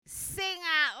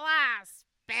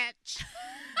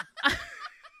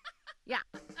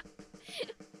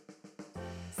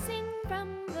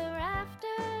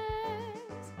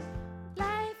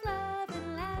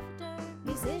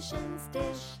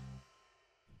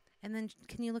And then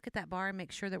can you look at that bar and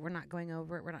make sure that we're not going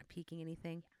over it? We're not peaking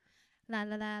anything. La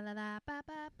la la la la ba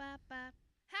ba ba ba.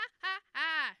 Ha ha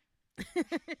ha.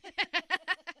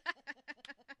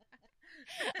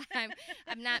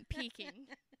 I'm not peeking.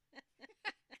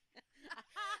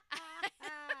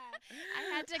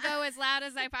 I had to go as loud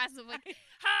as I possibly.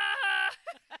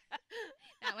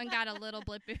 That one got a little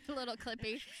blippy, little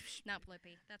clippy. Not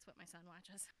blippy. That's what my son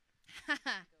watches.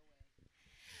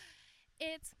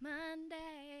 It's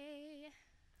Monday.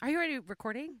 Are you already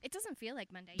recording? It doesn't feel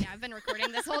like Monday. Yeah, I've been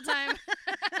recording this whole time.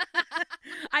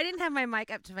 I didn't have my mic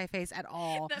up to my face at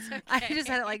all. That's okay. I just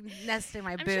had it like nested in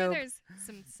my I'm boob. sure there's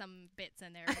some bits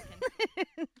in there. We can...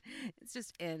 It's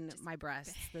just in my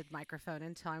breasts, the microphone,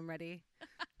 until I'm ready.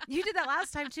 You did that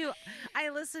last time, too. I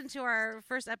listened to our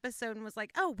first episode and was like,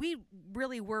 oh, we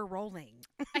really were rolling.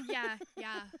 Yeah,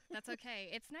 that's okay.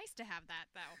 It's nice to have that,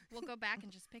 though. We'll go back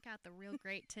and just pick out the real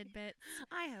great tidbits.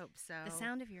 I hope so. The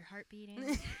sound of your heart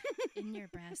beating in your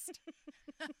breast.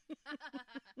 Ha,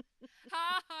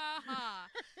 ha, ha.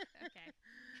 Okay.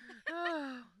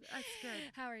 Oh, that's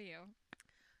good. How are you?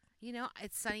 You know,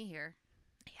 it's sunny here.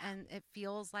 Yeah. And it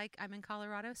feels like I'm in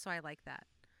Colorado, so I like that.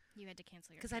 You had to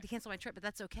cancel your Because I had to cancel my trip, but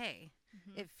that's okay.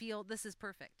 This is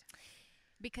perfect.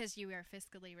 Because you are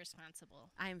fiscally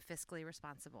responsible. I am fiscally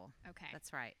responsible. Okay.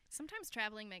 That's right. Sometimes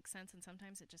traveling makes sense and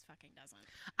sometimes it just fucking doesn't.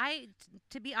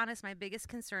 To be honest, my biggest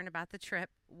concern about the trip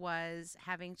was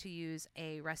having to use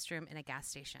a restroom in a gas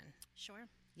station. Sure.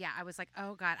 Yeah, I was like,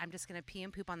 oh, God, I'm just going to pee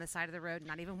and poop on the side of the road and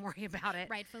not even worry about it.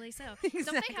 Rightfully so. Exactly.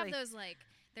 Don't they have those,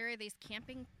 there are these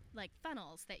camping,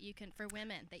 funnels that you can, for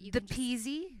women, that you the can just...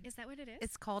 peasy? Is that what it is?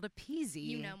 It's called a peasy.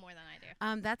 You know more than I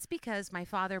do. That's because my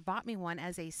father bought me one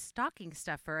as a stocking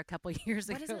stuffer a couple years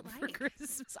What ago is it for like?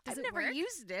 Christmas. I've it never work?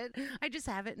 used it. I just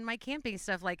have it in my camping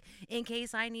stuff, like in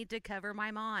case I need to cover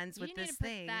my mons with this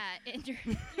thing. You need to put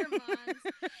that in your mons.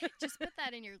 Just put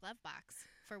that in your glove box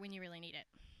for when you really need it.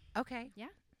 Okay. Yeah.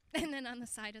 And then on the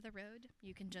side of the road,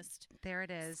 you can just there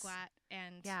it is. squat.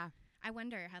 And yeah. I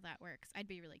wonder how that works. I'd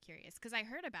be really curious because I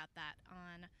heard about that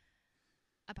on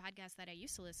a podcast that I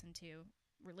used to listen to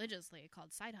religiously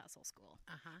called Side Hustle School.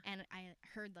 And I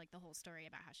heard the whole story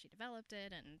about how she developed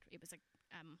it, and it was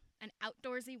an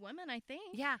outdoorsy woman, I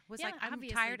think. Yeah, I'm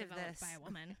tired of this. By a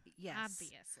woman. Yes.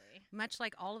 Obviously. Much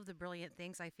like all of the brilliant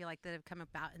things I feel like that have come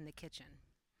about in the kitchen.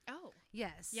 Oh.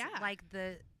 Yes. Yeah. Like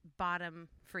the bottom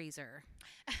freezer.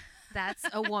 That's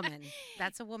a woman.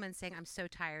 That's a woman saying, I'm so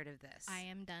tired of this. I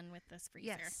am done with this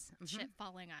freezer. Yes. Shit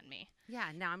falling on me.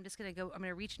 Yeah. Now I'm going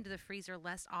to reach into the freezer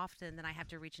less often than I have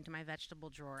to reach into my vegetable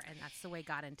drawer. And that's the way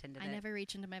God intended it. I never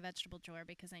reach into my vegetable drawer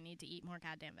because I need to eat more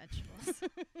goddamn vegetables.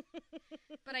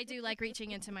 But I do like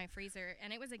reaching into my freezer.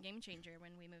 And it was a game changer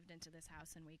when we moved into this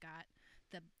house and we got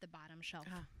the bottom shelf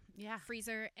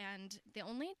freezer. And the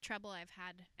only trouble I've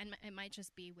had, and it might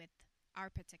just be with our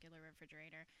particular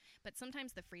refrigerator, but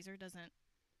sometimes the freezer doesn't,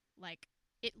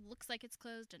 it looks like it's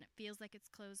closed and it feels like it's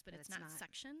closed, but it's not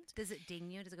suctioned. Does it ding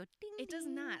you? Does it go ding? It does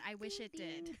not. I wish ding, it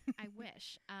did. I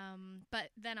wish.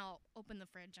 But then I'll open the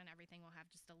fridge and everything will have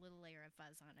just a little layer of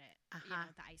fuzz on it,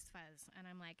 the ice fuzz. And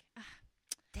I'm like,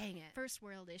 dang it. First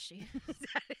world issue.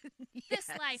 This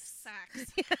life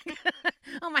sucks.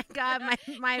 Oh my God,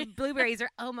 my blueberries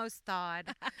are almost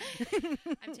thawed.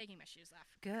 I'm taking my shoes off.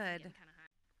 Good. It's getting kind of hot.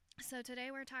 So today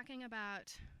we're talking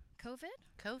about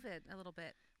COVID, a little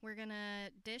bit. We're going to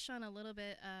dish on a little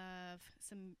bit of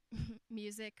some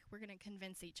music. We're going to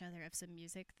convince each other of some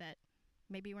music that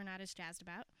maybe we're not as jazzed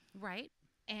about. Right.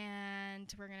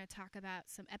 And we're going to talk about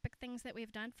some epic things that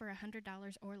we've done for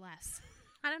 $100 or less.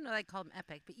 I don't know that I call them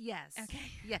epic, but yes.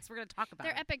 Okay. Yes, we're going to talk about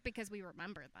They're it. epic because we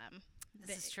remember them.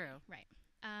 This is true. Right.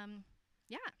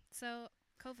 Yeah. So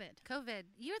COVID.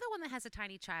 You're the one that has a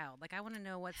tiny child. I want to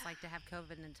know what it's like to have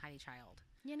COVID and a tiny child.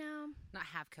 Not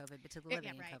have COVID, but to live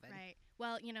in COVID. Right.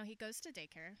 Well, he goes to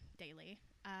daycare daily.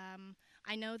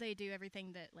 I know they do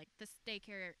everything that, this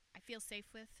daycare I feel safe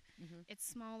with. Mm-hmm. It's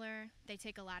smaller. They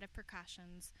take a lot of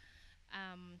precautions.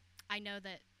 I know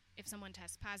that if someone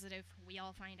tests positive, we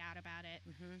all find out about it.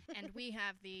 Mm-hmm. And we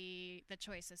have the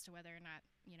choice as to whether or not,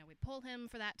 we pull him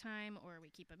for that time or we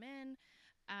keep him in.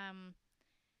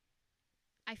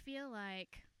 I feel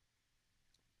like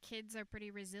kids are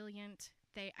pretty resilient.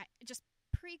 Just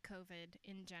pre-COVID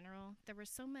in general, there were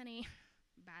so many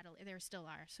there still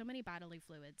are so many bodily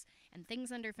fluids and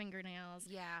things under fingernails.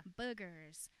 Yeah.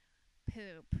 Boogers,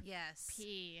 poop. Yes.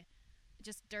 Pee,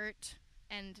 just dirt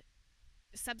and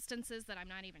substances that I'm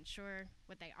not even sure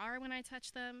what they are when I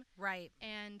touch them. Right.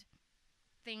 And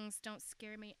things don't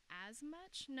scare me as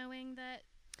much knowing that,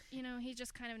 he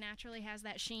just kind of naturally has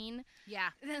that sheen. Yeah.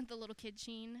 The little kid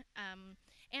sheen.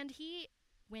 And he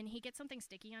when he gets something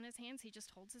sticky on his hands, he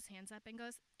just holds his hands up and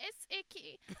goes, "It's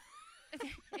icky."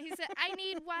 He said, "I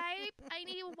need a wipe."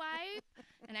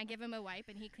 And I give him a wipe,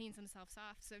 and he cleans himself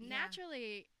off. So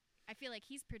naturally, I feel like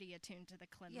he's pretty attuned to the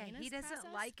cleanliness he doesn't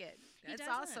process. like it. It's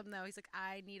awesome, though. He's like,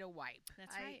 "I need a wipe."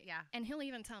 That's right. Yeah. And he'll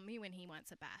even tell me when he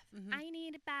wants a bath. I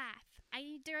need a bath. I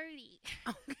need dirty.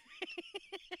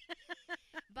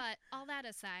 But all that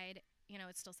aside,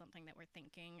 it's still something that we're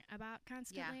thinking about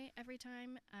constantly every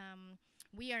time.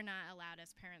 We are not allowed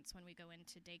as parents when we go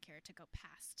into daycare to go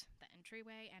past the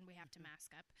entryway, and we have to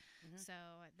mask up. So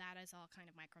that is all kind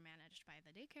of micromanaged by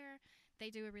the daycare. They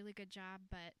do a really good job,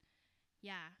 but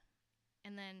yeah.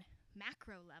 And then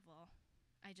macro level,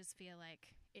 I just feel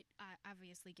like it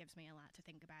obviously gives me a lot to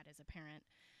think about as a parent,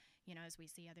 as we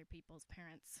see other people's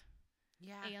parents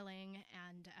ailing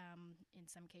and in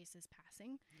some cases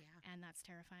passing. And that's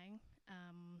terrifying.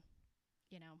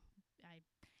 I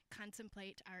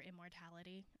contemplate our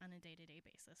immortality on a day-to-day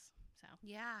basis. So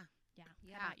yeah.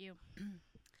 How about you?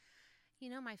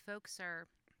 My folks are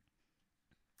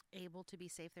able to be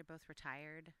safe. They're both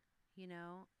retired.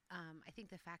 I think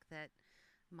the fact that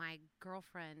my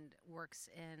girlfriend works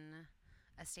in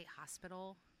a state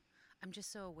hospital, I'm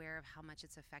just so aware of how much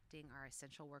it's affecting our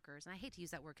essential workers. And I hate to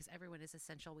use that word because everyone is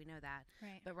essential. We know that.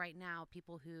 Right. But right now,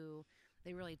 people who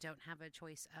they really don't have a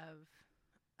choice of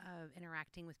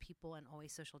interacting with people and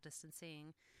always social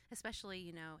distancing,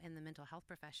 especially, in the mental health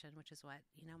profession, which is what,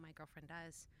 my girlfriend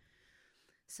does.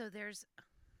 So there's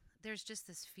just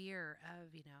this fear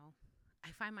of, I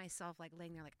find myself like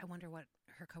laying there like, I wonder what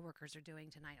her coworkers are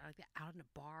doing tonight. Are they out in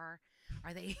a bar?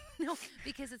 Are they,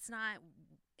 because it's not,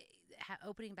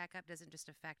 opening back up doesn't just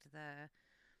affect the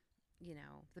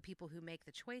people who make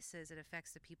the choices. It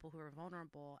affects the people who are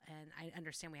vulnerable. And I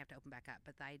understand we have to open back up,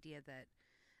 but the idea that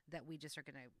we just are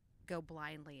going to go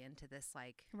blindly into this,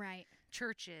 like,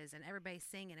 churches and everybody's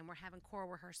singing and we're having choral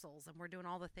rehearsals and we're doing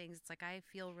all the things. It's like, I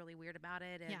feel really weird about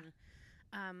it. And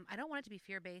I don't want it to be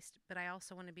fear-based, but I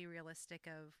also want to be realistic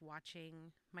of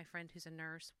watching my friend who's a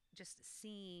nurse, just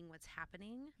seeing what's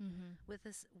happening with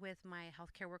my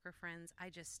healthcare worker friends.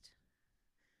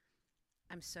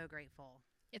 I'm so grateful.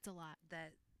 It's a lot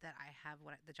that I have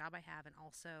the job I have. And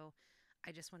also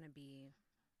I just want to be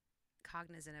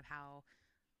cognizant of how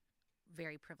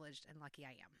very privileged and lucky I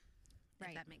am.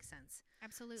 If that makes sense.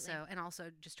 Absolutely. So, and also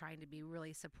just trying to be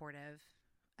really supportive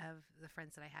of the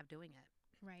friends that I have doing it.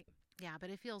 Right. Yeah, but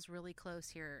it feels really close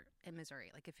here in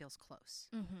Missouri. Like, it feels close.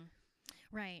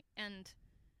 Right. And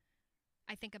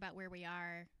I think about where we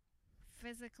are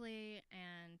physically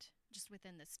and just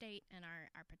within the state and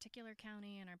our particular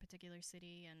county and our particular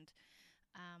city. And,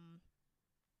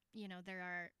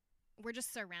 we're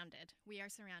just surrounded. We are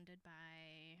surrounded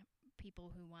by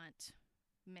people who want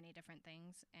many different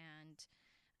things. And,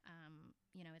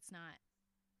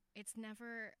 it's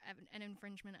never an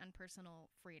infringement on personal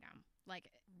freedom.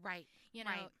 Like,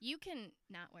 you can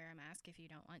not wear a mask if you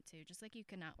don't want to, just like you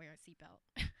cannot wear a seatbelt.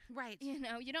 Right. You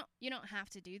don't have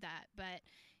to do that, but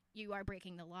you are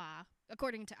breaking the law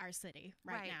according to our city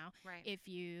now. Right. If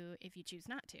you choose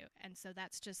not to. And so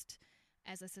that's just,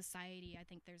 as a society, I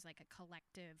think there's like a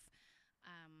collective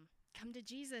come to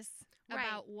Jesus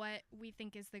about what we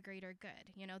think is the greater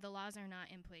good. The laws are not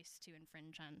in place to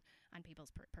infringe on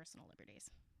people's personal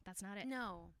liberties. That's not it.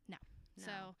 No.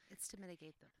 So it's to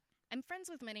mitigate them. I'm friends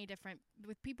with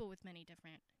people with many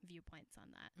different viewpoints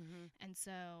on that. And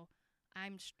so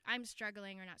I'm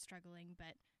struggling, or not struggling,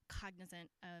 but cognizant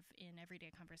of, in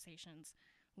everyday conversations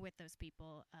with those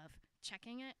people, of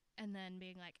checking it and then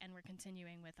being like, and we're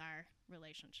continuing with our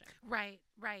relationship. Right.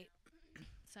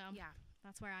 So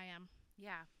that's where I am.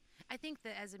 Yeah. I think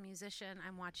that as a musician,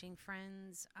 I'm watching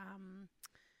friends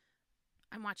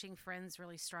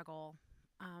really struggle.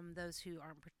 Those who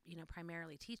are,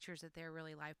 primarily teachers, that they're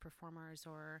really live performers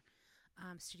or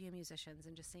studio musicians,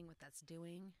 and just seeing what that's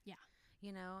doing. Yeah.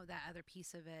 That other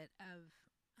piece of it, of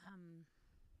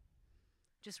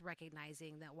just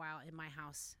recognizing that while in my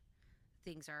house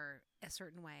things are a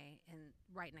certain way, and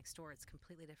right next door it's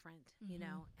completely different,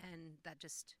 and that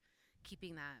just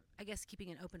keeping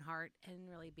an open heart and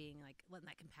really being like, letting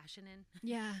that compassion in.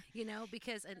 Yeah.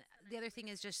 Because, and the other thing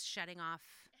is just shutting off.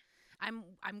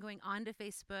 I'm going on to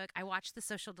Facebook. I watched The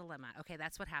Social Dilemma. Okay,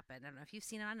 that's what happened. I don't know if you've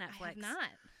seen it on Netflix. I have not.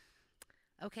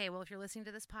 Okay, well, if you're listening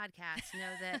to this podcast,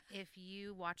 know that if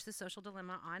you watch The Social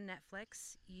Dilemma on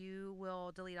Netflix, you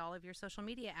will delete all of your social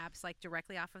media apps like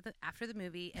directly after the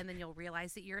movie, and then you'll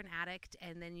realize that you're an addict,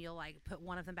 and then you'll like put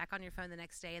one of them back on your phone the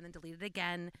next day, and then delete it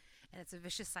again, and it's a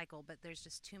vicious cycle. But there's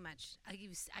just too much.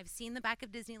 I've seen the back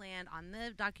of Disneyland on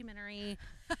the documentary,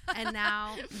 and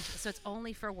now so it's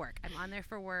only for work. I'm on there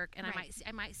for work, and Right.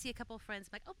 I might see a couple of friends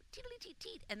like, oh,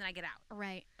 teet, and then I get out.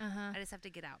 Right. I just have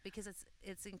to get out because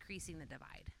it's increasing the divide.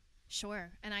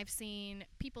 Sure. And I've seen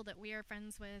people that we are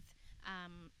friends with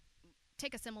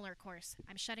take a similar course.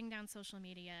 I'm shutting down social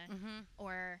media,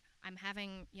 or I'm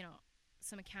having,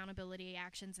 some accountability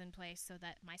actions in place so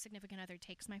that my significant other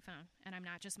takes my phone and I'm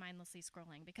not just mindlessly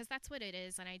scrolling, because that's what it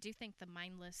is. And I do think the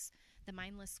mindless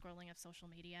scrolling of social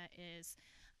media is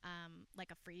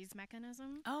like a freeze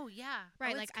mechanism. Oh yeah,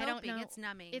 right. Oh, like coping. I don't know. It's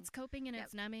numbing. It's coping and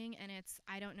it's numbing, and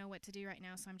I don't know what to do right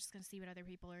now, so I'm just going to see what other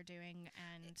people are doing.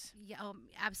 And yeah,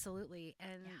 absolutely.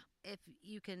 And if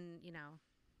you can,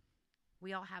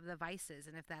 we all have the vices,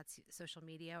 and if that's social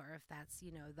media, or if that's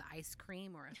the ice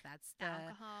cream, or if that's the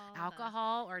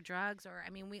alcohol or drugs, or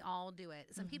we all do it.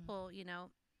 Some people,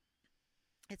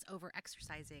 it's over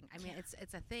exercising.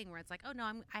 It's a thing where it's like, oh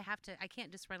no, I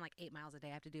can't just run like 8 miles a day.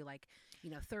 I have to do like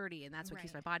 30, and that's what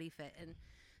keeps my body fit. And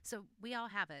so we all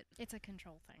have it. It's a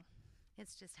control thing.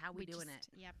 It's just how we doing it.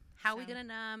 Yep. How are we gonna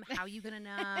numb? How you gonna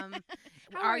numb?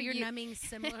 Are you numbing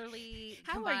similarly?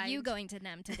 How combined? are you going to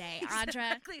numb today, Audra?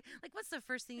 Exactly. Like, what's the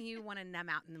first thing you want to numb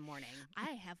out in the morning?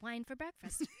 I have wine for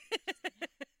breakfast.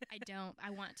 I don't. I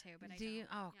want to, but I don't. Do you?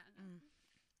 Oh, yeah,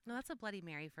 no, that's a Bloody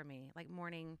Mary for me. Like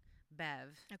morning bev.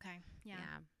 Okay. Yeah.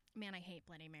 Man, I hate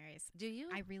Bloody Marys. Do you?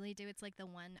 I really do. It's like the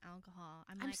one alcohol.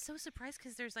 I'm like, so surprised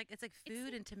because there's like it's like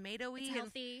food and tomato-y. It's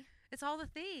healthy. It's all the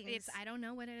things. I don't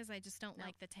know what it is. I just don't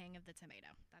like the tang of the tomato.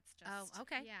 That's just. Oh,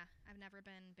 okay. Yeah, I've never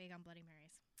been big on Bloody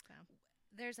Marys. So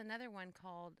there's another one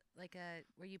called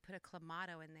where you put a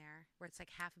clamato in there, where it's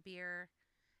like half beer,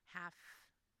 half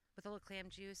with a little clam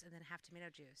juice, and then half tomato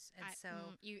juice. And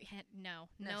you had no,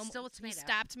 still with tomato. You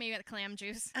stopped me at clam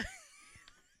juice.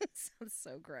 It sounds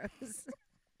so gross.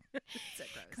 So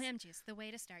gross. Clam juice, the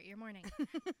way to start your morning.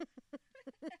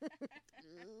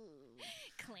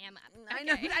 Clam up. Okay. I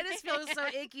know. I just feel so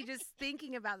icky just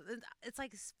thinking about it. It's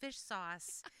like fish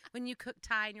sauce when you cook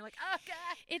Thai, and you're like, oh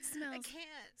god, it smells. I can't.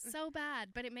 So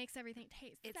bad, but it makes everything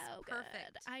taste so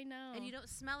perfect. Good. I know. And you don't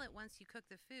smell it once you cook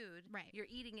the food. Right. You're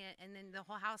eating it, and then the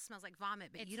whole house smells like vomit,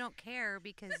 but you don't care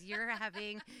because you're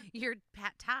having your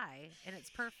pad Thai, and it's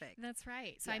perfect. That's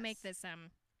right. So I make this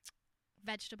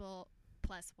vegetable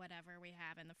plus whatever we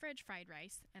have in the fridge, fried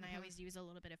rice, and I always use a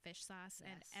little bit of fish sauce.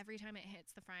 And every time it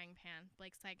hits the frying pan,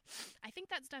 Blake's like, I think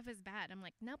that stuff is bad. I'm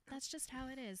like, nope, that's just how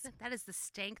it is. That is the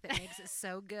stank that makes it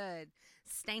so good.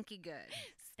 Stanky good.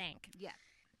 Stank. Yeah.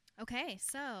 Okay,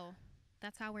 so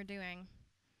that's how we're doing.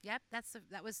 Yep, that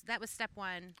was step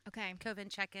one. Okay.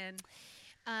 COVID check-in.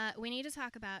 We need to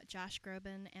talk about Josh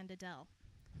Groban and Adele.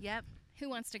 Yep. Who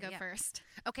wants to go first?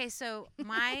 Okay, so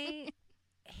my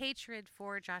hatred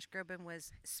for Josh Groban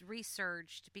was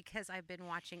resurged because I've been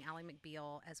watching Ally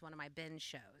McBeal as one of my binge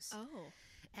shows. Oh.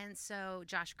 And so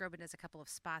Josh Groban does a couple of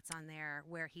spots on there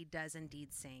where he does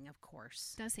indeed sing, of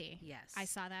course. Does he? Yes. I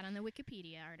saw that on the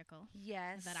Wikipedia article.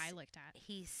 Yes. That I looked at.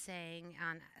 He sang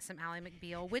on some Ally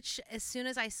McBeal, which as soon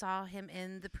as I saw him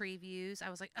in the previews, I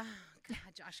was like, oh, God,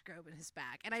 Josh Groban is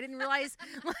back. And I didn't realize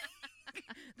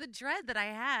the dread that I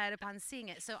had upon seeing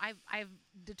it. So I've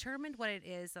determined what it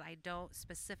is that I don't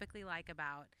specifically like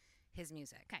about his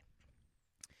music. Okay.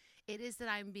 It is that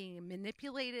I'm being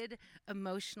manipulated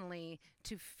emotionally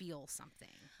to feel something.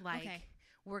 Like,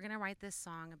 we're going to write this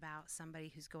song about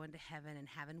somebody who's going to heaven and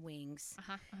having wings.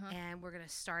 And we're going to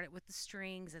start it with the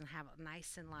strings and have it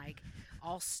nice and like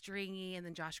all stringy. And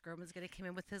then Josh Groban's going to come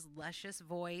in with his luscious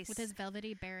voice. With his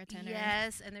velvety baritone.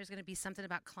 Yes. And there's going to be something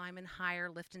about climbing higher,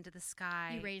 lifting to the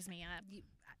sky. You raise me up.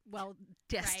 Well,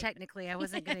 yes, technically, I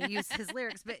wasn't going to use his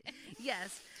lyrics, but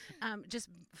yes, just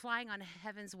flying on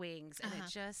heaven's wings, and it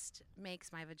just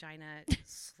makes my vagina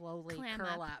slowly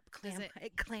curl up.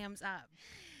 It clams up.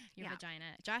 Your vagina.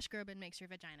 Josh Groban makes your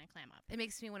vagina clam up. It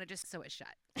makes me want to just sew it shut.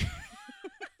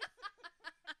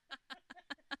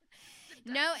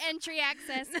 No entry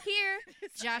access here,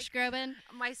 Josh Groban.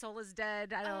 My soul is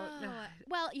dead. I don't know.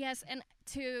 Well, yes, and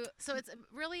so it's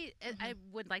really, I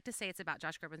would like to say it's about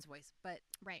Josh Groban's voice, but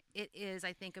it is,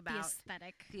 I think, about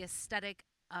the aesthetic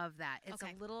of that. It's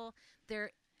a little,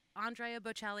 Andrea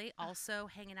Bocelli also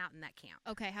hanging out in that camp.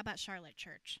 Okay, how about Charlotte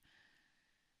Church?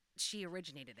 She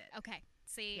originated it. Okay,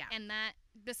 see, and that,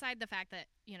 beside the fact that,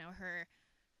 her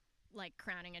like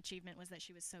crowning achievement was that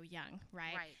she was so young,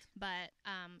 right? Right. But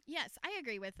yes, I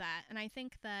agree with that, and I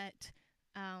think that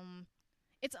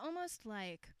it's almost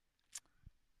like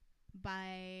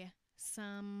by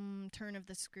some turn of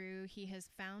the screw, he has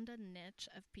found a niche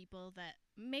of people that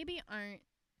maybe aren't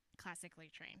classically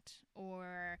trained,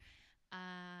 or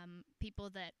people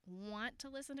that want to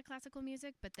listen to classical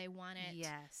music, but they want it.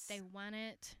 Yes. They want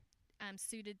it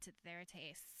suited to their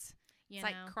tastes. It's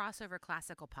like crossover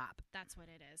classical pop. That's what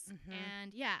it is. Mm-hmm.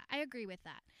 And yeah, I agree with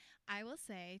that. I will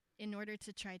say, in order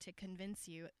to try to convince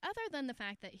you, other than the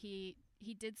fact that he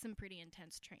did some pretty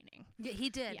intense training. Yeah, he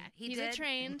did. Yeah, he's a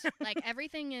trained. Like,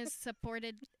 everything is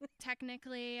supported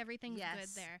technically. Everything's good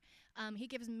there. He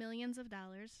gives millions of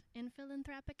dollars in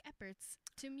philanthropic efforts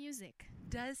to music.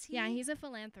 Does he? Yeah, he's a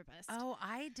philanthropist. Oh,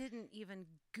 I didn't even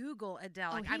Google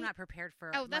Adele. Oh, I'm not prepared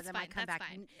for. Oh, that's fine. Might come that's back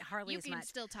fine. Hardly you as can much.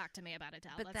 still talk to me about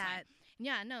Adele. But that's fine.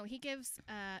 Yeah, no, he gives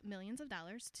millions of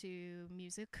dollars to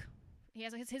music. He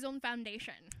has his own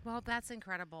foundation. Well, that's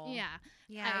incredible. Yeah.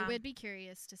 Yeah. I would be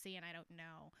curious to see, and I don't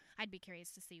know. I'd be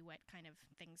curious to see what kind of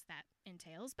things that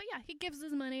entails. But yeah, he gives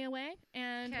his money away,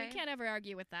 and we can't ever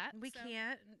argue with that. We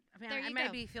can't. I mean, there I you might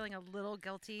go. be feeling a little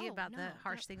guilty about the no,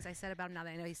 harsh things I said about him now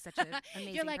that I know he's such an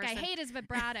amazing You're like, person. I hate his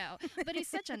vibrato, but he's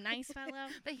such a nice fellow.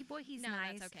 But he's no,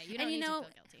 nice. That's okay. You don't need to feel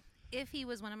guilty. If he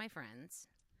was one of my friends,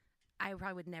 I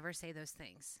probably would never say those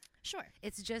things. Sure.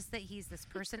 It's just that he's this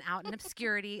person out in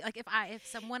obscurity. Like if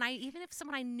someone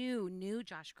I knew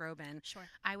Josh Groban, sure,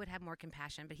 I would have more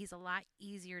compassion. But he's a lot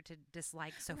easier to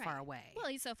dislike so far away. Well,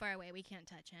 he's so far away, we can't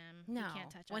touch him. No, he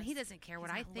can't touch us. Well, he doesn't care what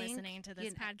He's I not think. Listening to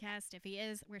this podcast, if he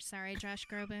is, we're sorry, Josh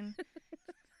Groban.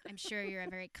 I'm sure you're a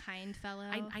very kind fellow.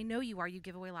 I know you are. You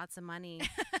give away lots of money.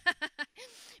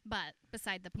 But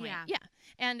beside the point. Yeah.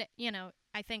 And,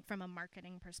 I think from a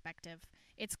marketing perspective,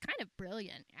 it's kind of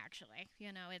brilliant, actually.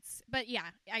 But yeah,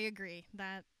 I agree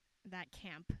that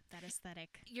camp, that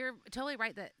aesthetic. You're totally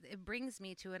right that it brings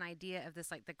me to an idea of this,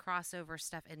 like the crossover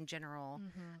stuff in general,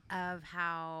 of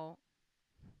how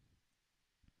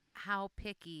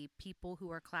picky people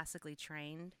who are classically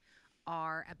trained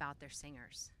are about their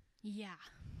singers. Yeah.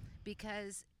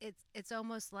 Because it's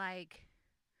almost like,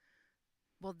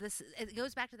 well, it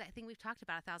goes back to that thing we've talked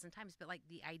about 1,000 times, but like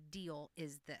the ideal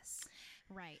is this.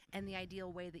 Right. And the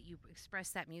ideal way that you express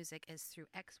that music is through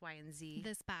X, Y, and Z.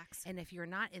 This box. And if you're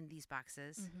not in these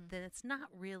boxes, then it's not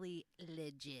really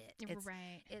legit.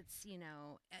 Right. It's,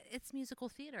 it's musical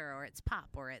theater, or it's pop,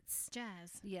 or it's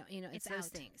jazz. Yeah, it's those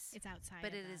things. It's outside.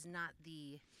 But it is not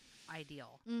the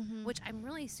ideal, which I'm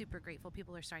really super grateful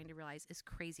people are starting to realize is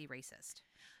crazy racist.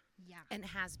 Yeah. And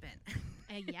has been.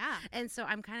 Yeah. And so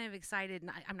I'm kind of excited.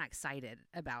 I'm not excited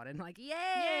about it. I'm like,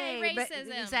 yay! Racism.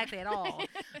 But, exactly, at all.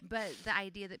 But the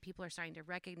idea that people are starting to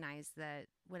recognize that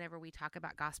whenever we talk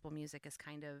about gospel music is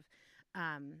kind of,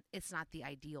 it's not the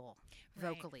ideal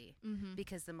vocally,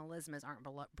 because the melismas aren't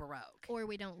Baroque. Or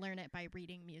we don't learn it by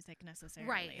reading music necessarily.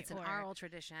 Right. It's an oral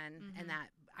tradition, and that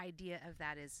idea of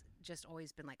that is just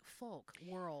always been like folk,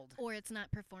 world. Or it's not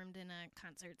performed in a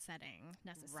concert setting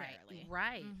necessarily.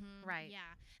 Right. Right. Yeah.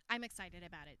 I'm excited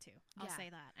about it too. I'll say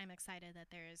that. I'm excited that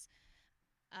there's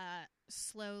a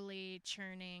slowly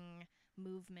churning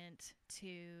movement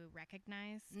to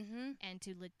recognize and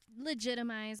to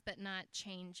legitimize, but not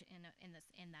change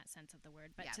in that sense of the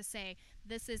word, but to say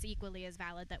this is equally as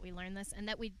valid, that we learn this and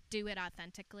that we do it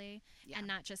authentically and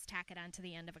not just tack it on to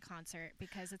the end of a concert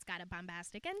because it's got a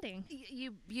bombastic ending.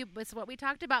 It's what we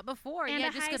talked about before. And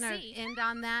just gonna end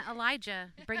on that. Elijah,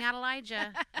 bring out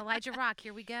Elijah. Elijah Rock.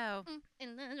 Here we go.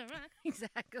 Elijah Rock.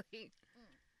 Exactly.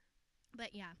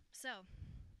 But yeah, so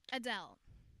Adele.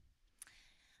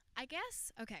 I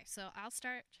guess, okay, so I'll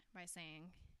start by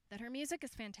saying that her music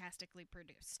is fantastically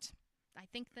produced. I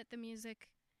think that the music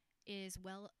is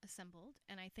well assembled,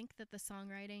 and I think that the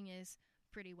songwriting is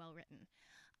pretty well written.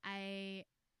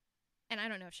 And I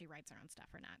don't know if she writes her own stuff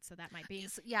or not, so that might be...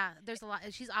 Yeah, there's a lot.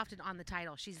 She's often on the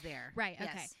title. She's there. Right, okay.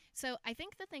 Yes. So I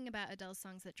think the thing about Adele's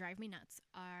songs that drive me nuts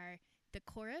are the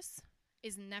chorus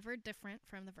is never different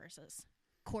from the verses,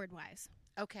 chord-wise.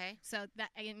 Okay. So that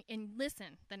and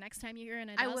listen, the next time you hear an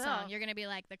Adele song, you're going to be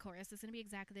like, the chorus is going to be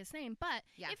exactly the same, but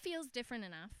it feels different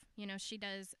enough. She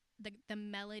does, the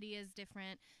melody is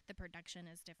different, the production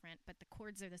is different, but the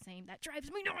chords are the same. That drives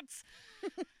me nuts.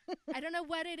 I don't know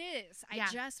what it is. I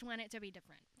just want it to be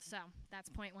different. So that's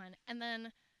point one. And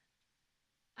then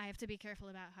I have to be careful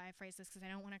about how I phrase this because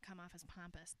I don't want to come off as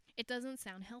pompous. It doesn't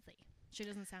sound healthy. She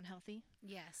doesn't sound healthy.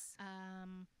 Yes.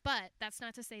 But that's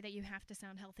not to say that you have to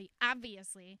sound healthy,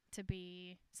 obviously, to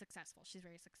be successful. She's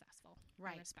very successful.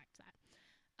 Right. I respect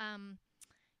that.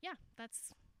 Yeah,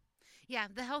 that's... Yeah,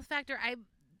 the health factor,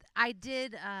 I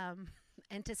did...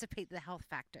 anticipate the health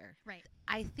factor. Right.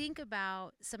 I think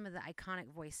about some of the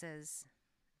iconic voices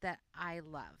that I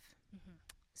love. Mm-hmm.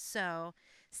 So,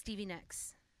 Stevie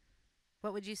Nicks.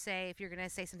 What would you say if you're going to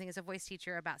say something as a voice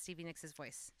teacher about Stevie Nicks'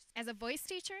 voice? As a voice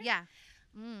teacher? Yeah.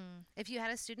 Mm. If you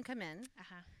had a student come in,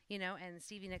 Uh-huh. you know, and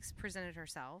Stevie Nicks presented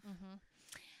herself. Mm-hmm.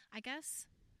 I guess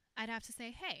I'd have to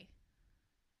say, hey,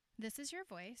 this is your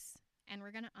voice, and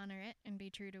we're going to honor it and be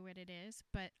true to what it is,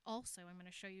 but also I'm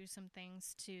going to show you some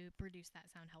things to produce that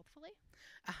sound healthfully.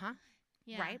 Uh-huh.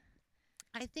 Yeah. Right.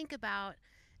 I think about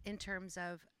in terms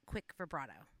of quick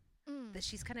vibrato, that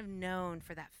she's kind of known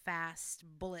for that fast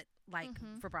bullet-like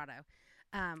vibrato.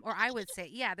 Or I would say,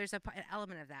 yeah, there's an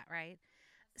element of that, right?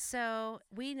 So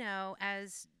we know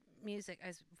as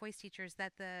voice teachers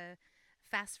that the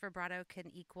fast vibrato can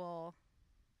equal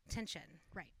tension.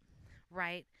 Right.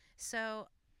 Right. So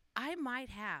I might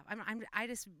have, I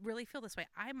just really feel this way.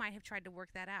 I might have tried to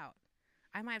work that out.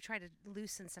 I might have tried to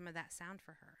loosen some of that sound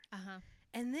for her. Uh-huh.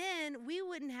 And then we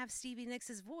wouldn't have Stevie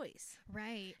Nicks' voice.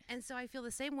 Right. And so I feel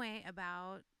the same way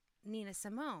about Nina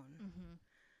Simone. Mm-hmm.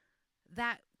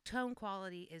 That tone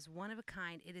quality is one of a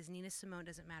kind. It is Nina Simone.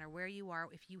 Doesn't matter where you are.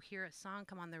 If you hear a song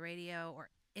come on the radio or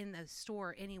in the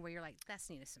store anywhere, you're like, that's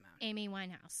Nina Simone. Amy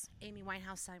Winehouse.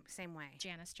 Same way.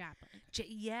 Janis Joplin.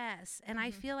 Yes. And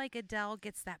I feel like Adele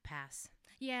gets that pass.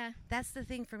 Yeah. That's the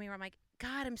thing for me where I'm like,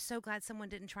 God, I'm so glad someone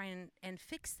didn't try and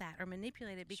fix that or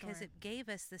manipulate it, because it gave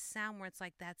us this sound where it's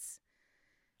like that's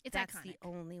iconic. the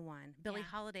only one. Billie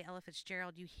Holiday, Ella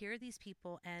Fitzgerald, you hear these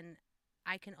people and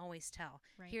I can always tell.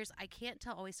 Right. I can't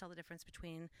always tell the difference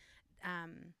between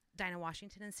Dinah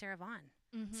Washington and Sarah Vaughan.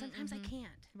 Mm-hmm, Sometimes I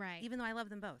can't. Right. Even though I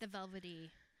love them both. The velvety.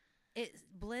 It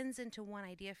blends into one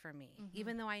idea for me,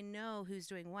 even though I know who's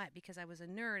doing what, because I was a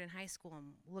nerd in high school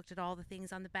and looked at all the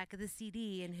things on the back of the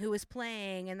CD and who was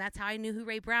playing, and that's how I knew who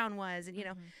Ray Brown was, and you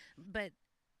know. But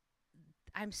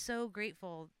I'm so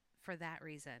grateful for that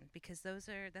reason, because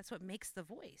that's what makes the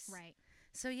voice. Right.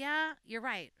 So yeah, you're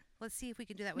right. Let's see if we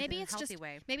can do that in a healthy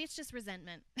way. Maybe it's just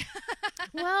resentment.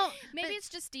 Well, maybe it's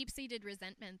just deep-seated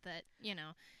resentment that, you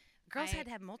know. Girls had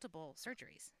to have multiple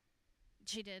surgeries.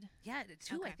 She did? Yeah,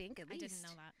 two, I think, at least. I didn't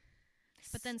know that.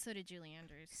 But then so did Julie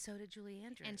Andrews.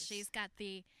 And she's got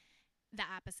the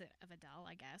opposite of Adele,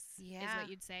 I guess, is what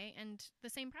you'd say, and the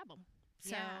same problem.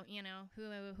 So, you know,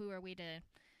 who are we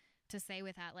to say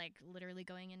without, like, literally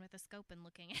going in with a scope and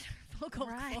looking at vocal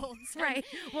folds? Right.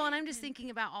 Well, and I'm just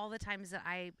thinking about all the times that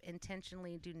I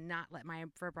intentionally do not let my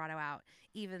vibrato out,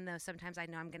 even though sometimes I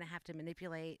know I'm going to have to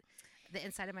manipulate the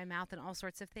inside of my mouth and all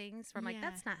sorts of things where I'm like,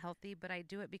 that's not healthy, but I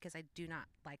do it because I do not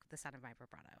like the sound of my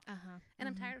vibrato. And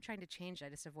I'm tired of trying to change it. I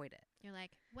just avoid it. You're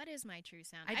like, what is my true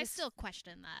sound? I still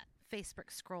question that.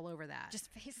 Facebook scroll over that. Just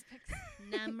Facebook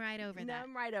numb right over that.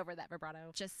 Numb right over that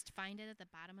vibrato. Just find it at the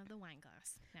bottom of the wine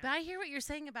glass. No. But I hear what you're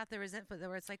saying about the resentment,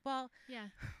 where it's like, well. Yeah.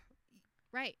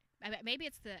 Right. Maybe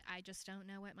it's I just don't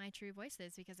know what my true voice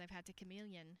is, because I've had to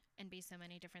chameleon and be so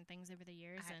many different things over the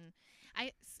years.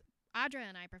 Audra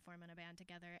and I perform in a band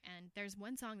together, and there's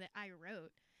one song that I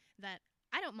wrote that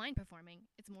I don't mind performing.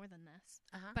 It's more than this.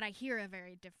 But I hear a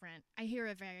very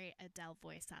Adele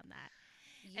voice on that.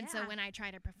 Yeah. And so when I try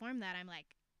to perform that, I'm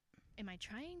like, am I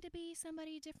trying to be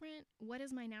somebody different? What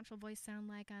does my natural voice sound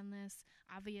like on this?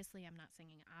 Obviously, I'm not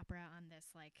singing opera on this,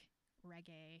 like,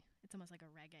 reggae. It's almost like a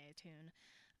reggae tune.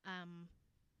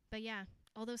 But yeah,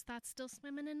 all those thoughts still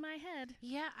swimming in my head.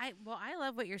 Yeah, I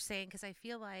love what you're saying, because I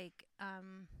feel like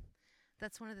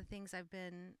that's one of the things I've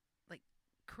been like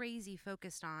crazy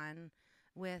focused on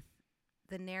with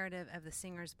the narrative of the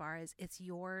Singer's Bar is it's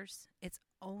yours. It's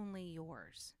only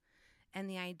yours. And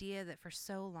the idea that for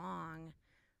so long,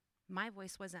 my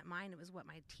voice wasn't mine. It was what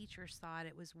my teachers thought.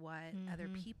 It was what other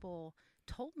people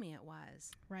told me it was.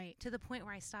 Right. To the point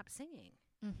where I stopped singing.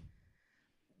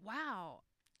 Wow.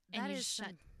 I just shut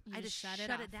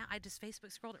it down. I just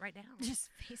Facebook scrolled it right down. Just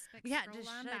Facebook just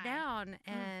shut it down.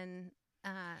 And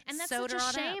that's such a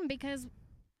shame, because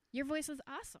your voice is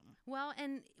awesome. Well,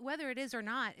 and whether it is or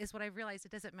not is what I've realized.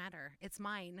 It doesn't matter. It's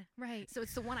mine. Right. So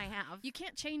it's the one I have. You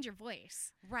can't change your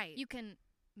voice. Right. You can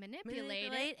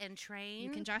manipulate it and train.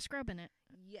 You can Josh Groban it.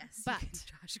 Yes. But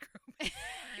Josh Groban.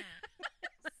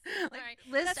 Sorry.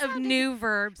 List of new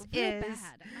verbs is bad.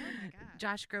 Oh my god.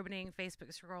 Josh Grobaning,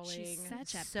 Facebook scrolling, She's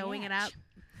such a sewing bitch. it up.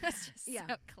 Just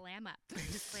so clam up.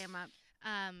 Just clam up.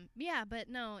 Yeah, but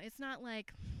no, it's not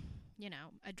like, you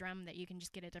know, a drum that you can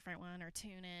just get a different one or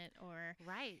tune it or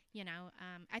right. You know,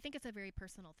 I think it's a very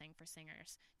personal thing for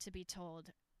singers to be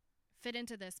told fit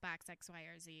into this box X, Y,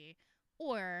 or Z,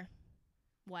 or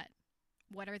what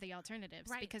are the alternatives?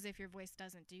 Right. Because if your voice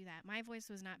doesn't do that, my voice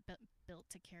was not built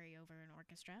to carry over an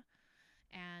orchestra,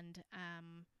 and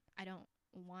I don't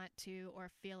want to or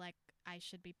feel like I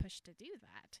should be pushed to do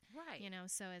that. Right. You know,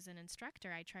 so as an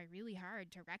instructor, I try really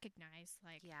hard to recognize,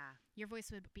 like, your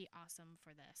voice would be awesome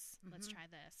for this. Let's try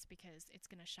this because it's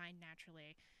going to shine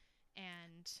naturally.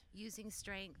 And using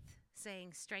strength,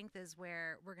 saying strength is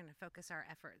where we're going to focus our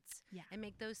efforts and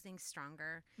make those things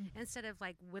stronger instead of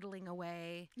like whittling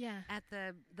away at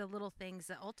the little things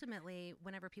that ultimately,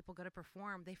 whenever people go to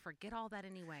perform, they forget all that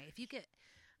anyway. If you get,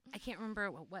 I can't remember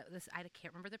I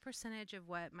can't remember the percentage of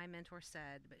what my mentor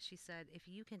said, but she said, if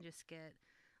you can just get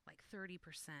like 30%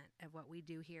 of what we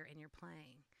do here in your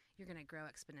playing, you're going to grow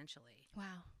exponentially. Wow.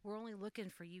 We're only looking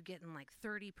for you getting like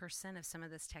 30% of some of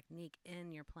this technique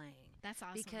in your playing. That's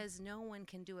awesome. Because no one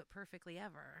can do it perfectly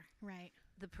ever. Right.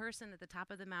 The person at the top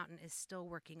of the mountain is still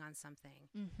working on something.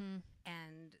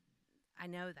 And I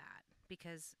know that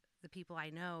because the people I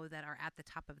know that are at the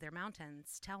top of their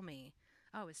mountains tell me,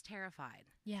 oh, I was terrified.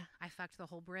 Yeah. I fucked the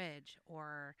whole bridge.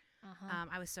 Or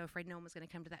I was so afraid no one was going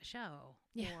to come to that show.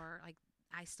 Yeah. Or like,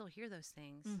 I still hear those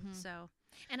things. So,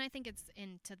 and I think it's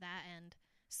to that end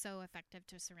so effective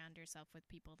to surround yourself with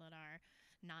people that are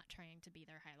not trying to be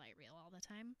their highlight reel all the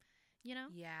time, you know?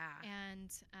 Yeah.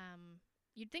 And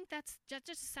you'd think that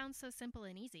just sounds so simple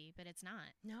and easy, but it's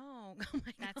not. No. Oh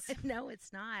my God. No,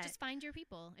 it's not. Just find your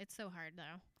people. It's so hard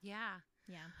though. Yeah.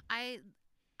 Yeah. I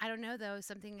don't know though.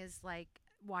 Something is like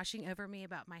washing over me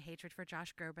about my hatred for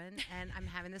Josh Groban, and I'm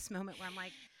having this moment where I'm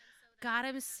like, God,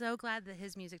 I'm so glad that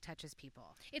his music touches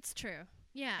people. It's true.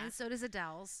 Yeah. And so does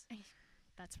Adele's.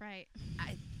 That's right.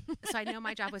 So I know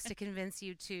my job was to convince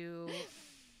you to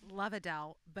love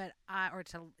Adele, or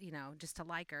to, just to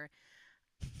like her.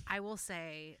 I will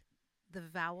say the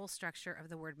vowel structure of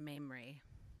the word memory.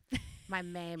 My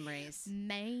memories.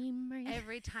 Memories.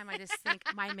 Every time I just think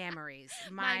my memories.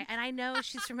 And I know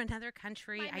she's from another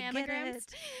country. I get it.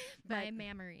 But my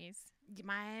memories.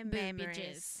 My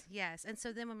memories. Yes. And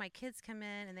so then when my kids come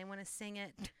in and they want to sing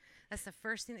it, that's the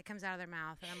first thing that comes out of their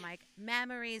mouth. And I'm like,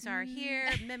 memories are here.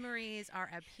 Memories are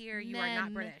up here. You are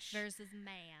not British. Versus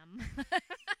ma'am.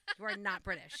 You are not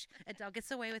British. Adele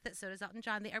gets away with it. So does Elton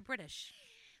John. They are British.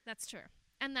 That's true.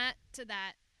 And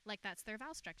that's their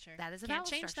vowel structure. That is a vowel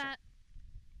structure. Can't change that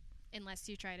unless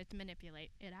you try to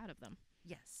manipulate it out of them.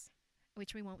 Yes.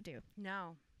 Which we won't do.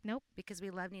 No. Nope. Because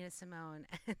we love Nina Simone.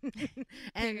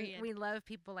 and we love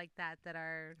people like that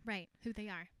are... Right. Who they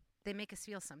are. They make us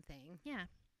feel something. Yeah.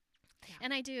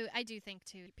 And I do think,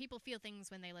 too, people feel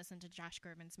things when they listen to Josh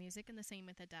Groban's music, and the same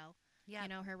with Adele. Yeah. You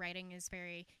know, her writing is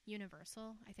very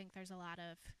universal. I think there's a lot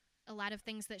of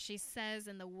things that she says,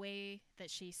 and the way that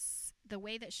she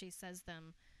says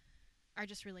them are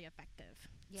just really effective.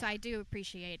 Yeah. So I do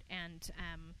appreciate and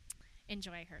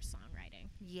enjoy her songwriting.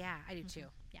 Yeah, I do too.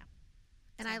 Yeah.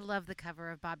 And I love the cover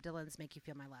of Bob Dylan's "Make You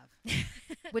Feel My Love,"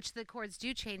 which the chords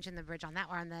do change in the bridge on that,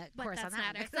 or on the chorus on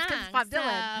that. That's not it's Bob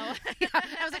Dylan. Yeah,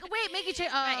 I was like, wait, make you change.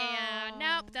 Oh,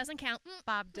 nope, doesn't count.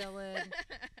 Bob Dylan.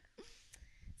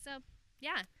 So,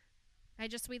 yeah.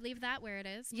 We leave that where it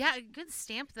is. Yeah, good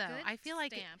stamp though. Good I feel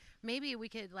like stamp. Maybe we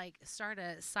could like start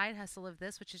a side hustle of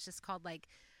this, which is just called like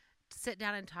sit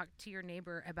down and talk to your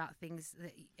neighbor about things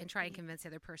and try and convince the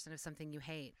other person of something you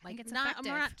hate. Like it's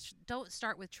effective. Don't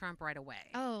start with Trump right away.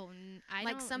 Oh, I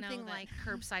like don't something know that. like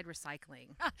curbside recycling,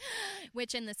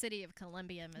 which in the city of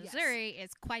Columbia, Missouri,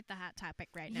 is quite the hot topic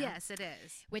right now. Yes, it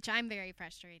is. Which I'm very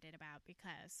frustrated about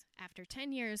because after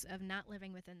 10 years of not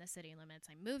living within the city limits,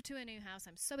 I moved to a new house.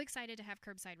 I'm so excited to have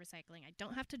curbside recycling. I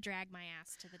don't have to drag my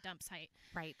ass to the dump site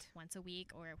once a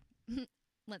week or.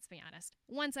 Let's be honest,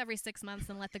 once every 6 months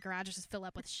and let the garage just fill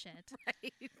up with shit.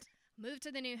 Right. Move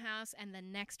to the new house, and the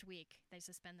next week they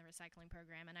suspend the recycling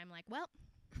program, and I'm like, well,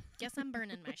 guess I'm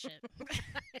burning my shit,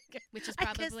 which is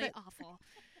probably awful.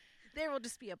 There will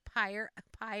just be a pyre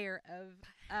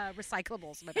of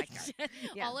recyclables in my backyard.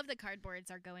 Yeah. All of the cardboards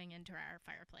are going into our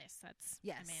fireplace.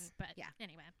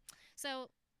 Anyway. So,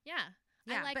 yeah.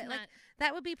 Yeah, I but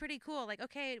that would be pretty cool. Like,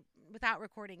 okay, without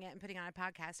recording it and putting on a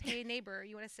podcast, hey, neighbor,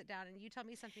 you want to sit down and you tell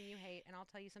me something you hate and I'll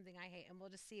tell you something I hate and we'll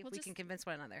just see if we can convince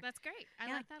one another. That's great.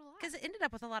 I like that a lot. Because it ended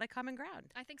up with a lot of common ground.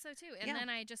 I think so, too. And then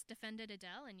I just defended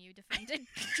Adele and you defended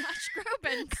Josh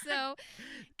Groban. So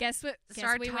guess what?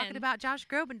 Started talking about Josh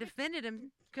Groban, defended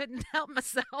him, couldn't help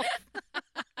myself.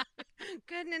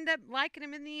 Couldn't end up liking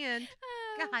him in the end.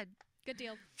 God. Good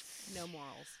deal. No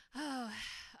morals. Oh,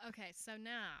 okay. So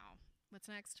now... what's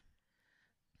next?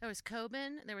 There was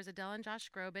Coben, there was Adele and Josh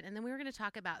Groban, and then we were going to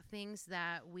talk about things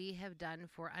that we have done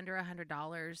for under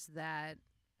 $100 that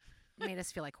made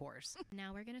us feel like whores.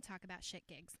 Now we're going to talk about shit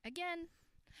gigs. Again,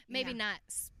 maybe not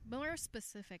more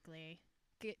specifically,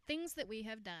 things that we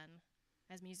have done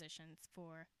as musicians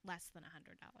for less than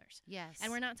 $100. Yes.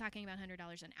 And we're not talking about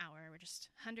 $100 an hour. We're just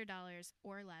 $100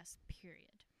 or less,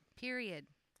 period.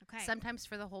 Okay. Sometimes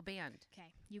for the whole band.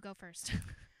 Okay. You go first.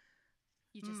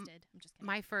 You just did. I'm just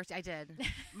kidding. I did.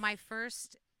 My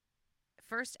first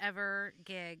ever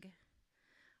gig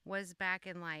was back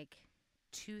in like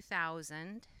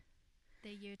 2000. The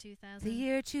year 2000. The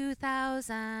year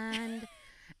 2000.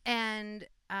 And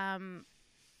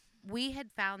we had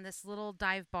found this little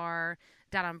dive bar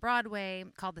down on Broadway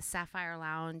called the Sapphire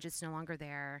Lounge. It's no longer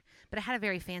there, but it had a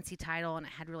very fancy title, and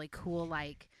it had really cool,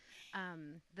 like,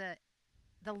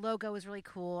 the logo was really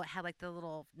cool. It had like the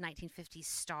little 1950s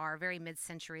star, very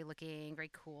mid-century looking,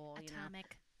 very cool.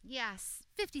 Atomic. Yes,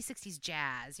 50s, 60s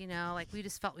jazz, like we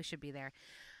just felt we should be there.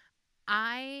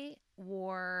 I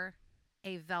wore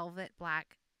a velvet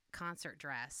black concert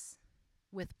dress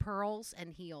with pearls and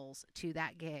heels to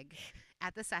that gig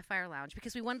at the Sapphire Lounge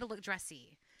because we wanted to look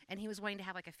dressy. And he was wanting to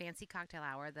have like a fancy cocktail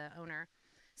hour, the owner.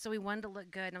 So we wanted to look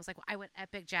good. And I was like, I went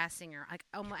epic jazz singer. Like,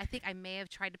 I think I may have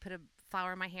tried to put a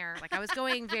flower in my hair. Like I was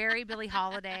going very Billie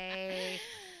Holiday.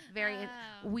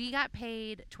 We got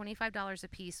paid $25 a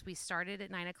piece. We started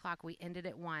at 9:00. We ended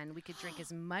at 1:00. We could drink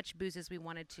as much booze as we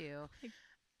wanted to.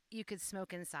 You could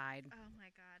smoke inside. Oh my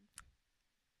God.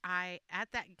 I,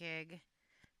 at that gig,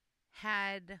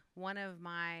 had one of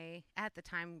my, at the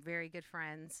time, very good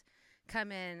friends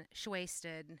come in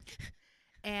shwasted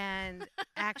and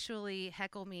actually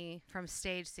heckle me from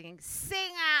stage singing,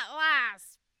 "Sing at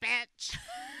last, bitch."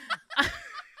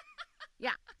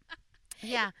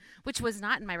 Yeah, which was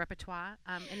not in my repertoire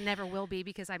and never will be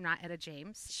because I'm not Etta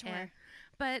James. Sure.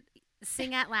 But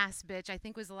 "Sing at last, bitch," I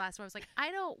think was the last one. I was like, I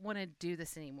don't want to do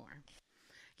this anymore.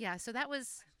 Yeah, so that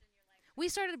was... We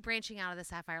started branching out of the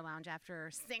Sapphire Lounge after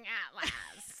 "Sing at Last."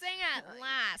 Sing at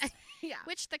last. Yeah.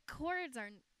 Which the chords are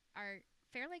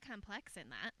fairly complex in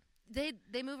that.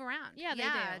 They move around. Yeah, they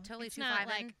do. Totally. It's not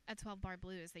like a 12-bar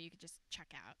blues that you could just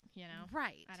check out,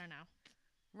 Right. I don't know.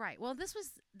 Right. Well, this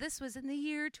was in the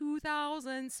year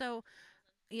 2000, so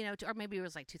or maybe it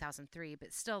was like 2003,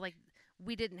 but still, like,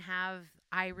 we didn't have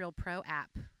iReal Pro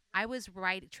app. I was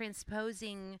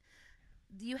transposing.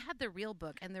 You had the real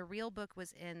book, and the real book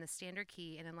was in the standard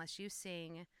key, and unless you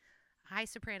sing high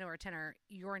soprano or tenor,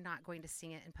 you're not going to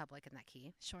sing it in public in that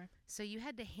key. Sure. So you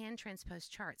had to hand transpose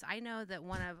charts. I know that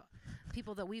one of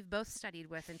people that we've both studied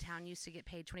with in town used to get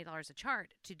paid $20 a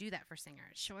chart to do that for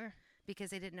singers. Sure.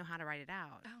 Because they didn't know how to write it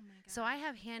out. Oh my God. So I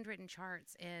have handwritten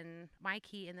charts in my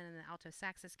key and then in the alto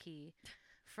sax's key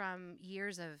from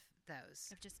years of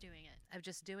those. Of just doing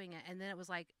it. And then it was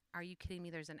like, are you kidding me?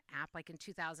 There's an app like in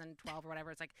 2012 or whatever.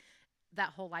 It's like that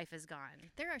whole life is gone.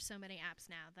 There are so many apps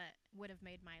now that would have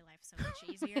made my life so much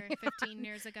easier 15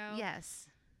 years ago. Yes.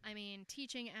 I mean,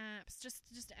 teaching apps,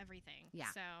 just everything.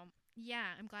 Yeah. So, yeah,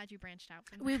 I'm glad you branched out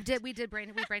from We that. we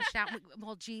branched out.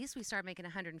 We started making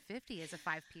 150 as a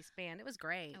 5-piece band. It was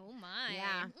great. Oh, my.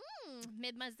 Yeah.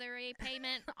 Mid-Missouri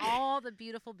payment. All the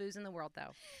beautiful booze in the world,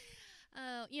 though.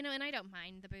 Oh, and I don't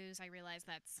mind the booze. I realize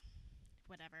that's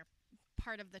whatever,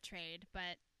 part of the trade,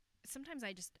 but sometimes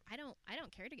I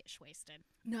don't care to get wasted.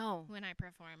 No. When I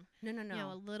perform.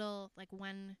 No. A little, like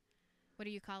one, what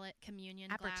do you call it?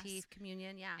 Communion aperitif, glass.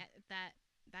 communion, yeah.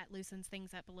 That loosens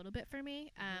things up a little bit for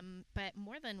me. But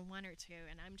more than one or two,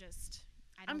 and I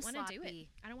don't want to do it.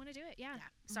 I don't want to do it. Yeah.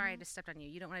 Sorry, I just stepped on you.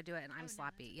 You don't want to do it, and I'm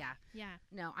sloppy. No, yeah.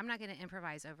 No, I'm not going to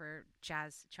improvise over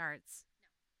jazz charts.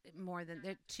 More than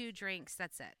 2 drinks.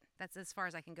 That's it. That's as far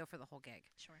as I can go for the whole gig.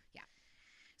 Sure. Yeah.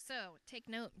 So take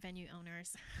note, venue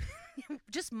owners.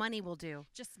 Just money will do.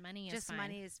 Just money is fine. Just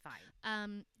money is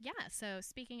fine. Yeah. So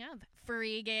speaking of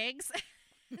free gigs.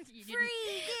 Free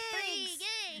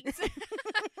gigs.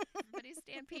 Everybody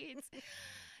stampedes.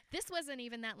 This wasn't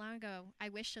even that long ago. I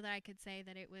wish that I could say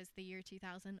that it was the year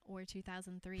 2000 or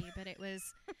 2003, but it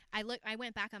was. I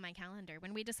went back on my calendar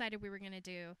when we decided we were going to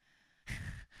do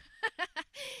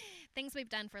things we've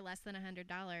done for less than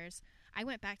 $100. I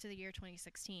went back to the year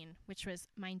 2016, which was,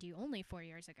 mind you, only 4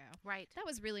 years ago. Right. That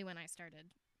was really when I started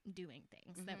doing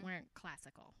things that weren't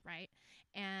classical, right?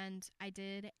 And I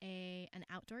did an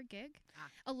outdoor gig,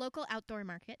 a local outdoor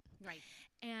market. Right.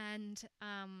 And,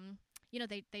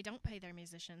 they don't pay their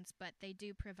musicians, but they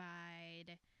do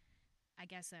provide, I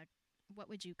guess, what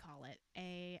would you call it?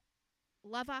 A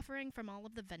love offering from all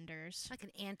of the vendors. Like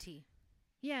an ante.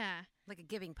 Yeah. Like a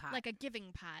giving pot. Like a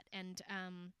giving pot. And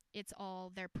it's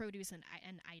all their produce and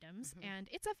items. And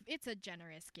it's a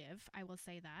generous give, I will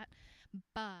say that.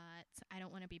 But I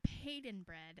don't want to be paid in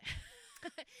bread.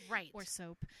 Right. Or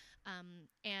soap.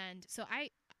 And so I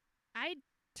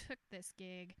took this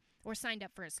gig, or signed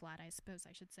up for a slot, I suppose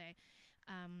I should say,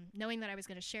 knowing that I was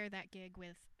going to share that gig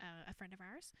with a friend of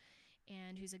ours,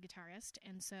 and who's a guitarist.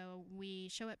 And so we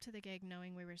show up to the gig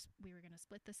knowing we were going to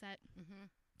split the set,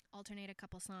 alternate a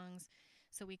couple songs,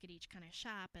 so we could each kind of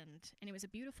shop. And it was a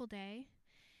beautiful day.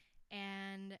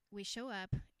 And we show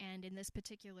up, and in this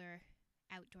particular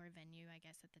outdoor venue, I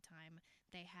guess at the time,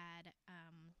 they had,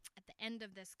 at the end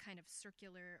of this kind of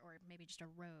circular, or maybe just a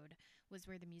road, was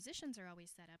where the musicians are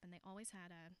always set up, and they always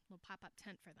had a little pop-up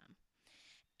tent for them.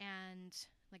 And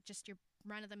like just your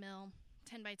run-of-the-mill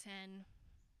 10 by 10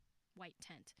 white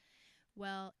tent.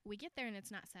 Well, we get there and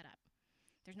it's not set up.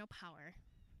 There's no power.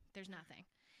 There's nothing.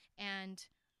 And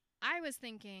I was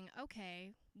thinking,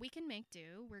 okay, we can make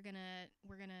do. We're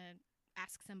gonna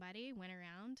ask somebody, went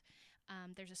around.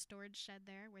 There's a storage shed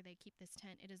there where they keep this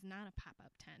tent. It is not a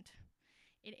pop-up tent.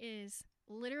 It is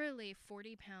literally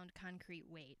 40-pound concrete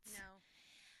weights. No.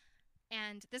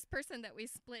 And this person that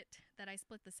I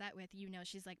split the set with,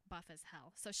 she's like buff as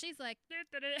hell. So she's like,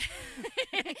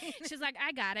 she's like,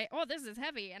 I got it. Oh, this is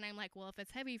heavy. And I'm like, well, if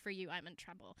it's heavy for you, I'm in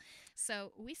trouble.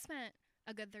 So we spent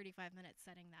a good 35 minutes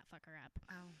setting that fucker up.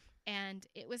 Oh. And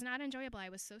it was not enjoyable. I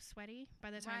was so sweaty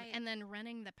by the time. Right. And then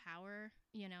running the power,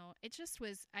 it just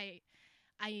was,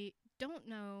 I don't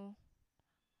know.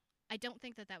 I don't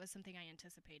think that was something I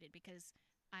anticipated, because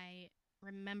I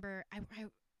remember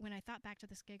when I thought back to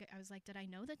this gig, I was like, did I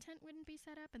know the tent wouldn't be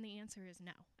set up? And the answer is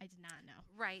no, I did not know.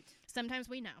 Right. Sometimes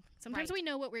we know. Sometimes we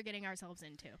know what we're getting ourselves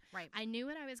into. Right. I knew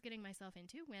what I was getting myself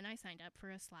into when I signed up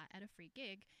for a slot at a free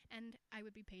gig, and I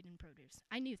would be paid in produce.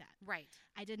 I knew that. Right.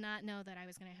 I did not know that I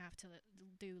was going to have to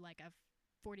do like a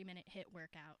 40-minute hit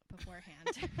workout beforehand.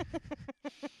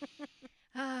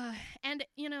 And,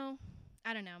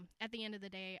 I don't know. At the end of the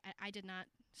day, I did not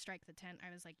strike the tent.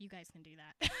 I was like, you guys can do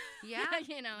that. Yeah.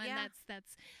 And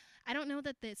that's, I don't know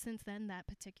that since then that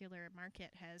particular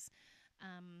market has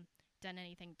done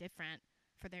anything different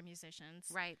for their musicians.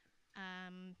 Right.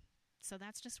 So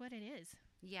that's just what it is.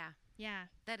 Yeah. Yeah.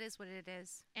 That is what it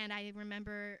is. And I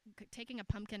remember taking a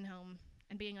pumpkin home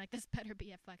and being like, this better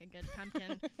be a fucking good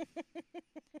pumpkin.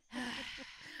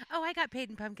 Oh, I got paid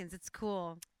in pumpkins. It's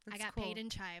cool. I got paid in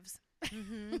chives.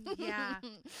 Yeah.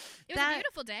 It was a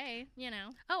beautiful day,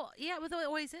 Oh, yeah, it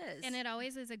always is. And it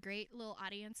always is a great little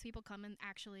audience. People come and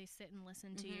actually sit and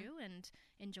listen to you and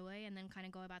enjoy, and then kind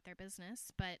of go about their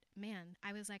business. But, man,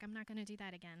 I was like, I'm not going to do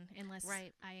that again unless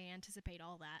I anticipate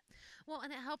all that. Well,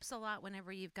 and it helps a lot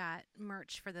whenever you've got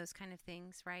merch for those kind of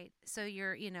things, right? So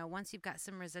you're, once you've got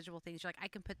some residual things, you're like, I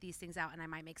can put these things out and I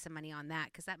might make some money on that,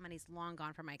 because that money's long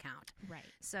gone from my account. Right.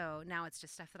 So now it's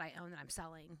just stuff that I own that I'm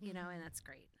selling, and that's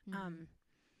great.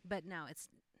 But no,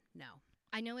 no.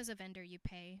 I know as a vendor, you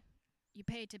pay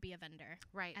to be a vendor,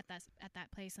 right, at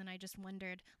that place. And I just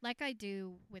wondered, like I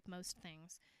do with most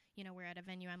things, we're at a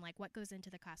venue. I'm like, what goes into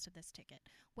the cost of this ticket?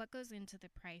 What goes into the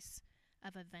price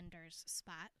of a vendor's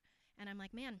spot? And I'm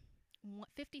like, man,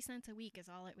 50 cents a week is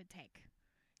all it would take,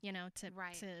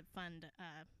 to fund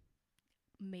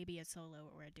maybe a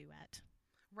solo or a duet,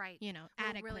 right?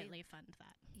 Adequately really fund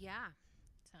that. Yeah.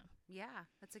 So yeah,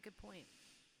 that's a good point.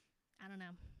 I don't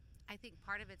know. I think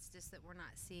part of it's just that we're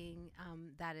not seeing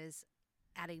that is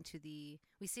adding to we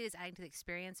see it as adding to the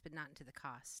experience, but not to the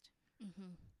cost.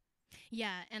 Mm-hmm.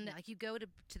 Yeah, and like you go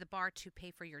to the bar to pay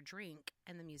for your drink,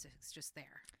 and the music's just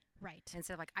there. Right.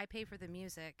 Instead of like, I pay for the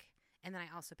music, and then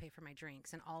I also pay for my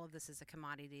drinks, and all of this is a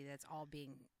commodity that's all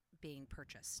being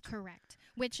purchased. Correct.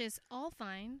 Which is all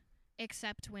fine,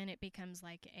 except when it becomes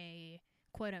like a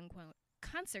quote-unquote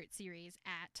concert series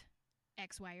at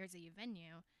X, Y, or Z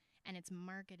venue, and it's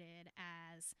marketed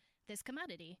as this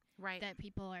commodity, right? That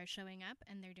people are showing up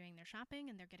and they're doing their shopping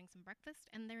and they're getting some breakfast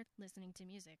and they're listening to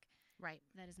music, right?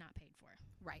 That is not paid for,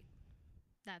 right?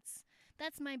 That's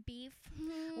my beef.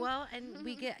 Well, and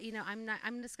we get,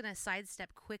 I'm just gonna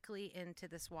sidestep quickly into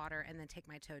this water and then take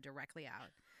my toe directly out,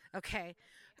 okay?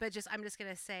 But I'm just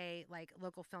gonna say, like,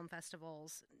 local film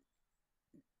festivals,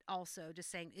 also just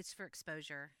saying it's for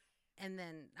exposure, and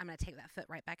then I'm gonna take that foot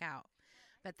right back out.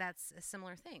 But that's a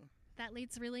similar thing. That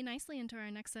leads really nicely into our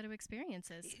next set of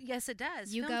experiences. Yes, it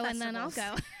does. You go and then I'll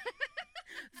go.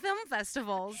 Film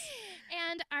festivals.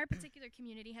 And our particular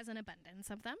community has an abundance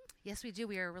of them. Yes, we do.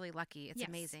 We are really lucky. It's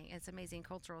amazing. It's an amazing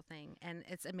cultural thing. And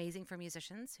it's amazing for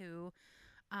musicians who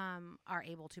are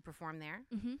able to perform there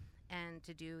and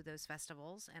to do those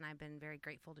festivals. And I've been very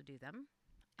grateful to do them.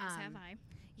 As have I.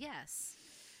 Yes.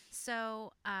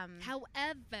 So,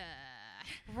 however,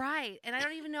 right, and I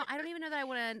don't even know that I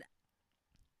want to.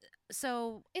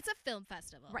 So it's a film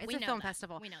festival, right? It's a film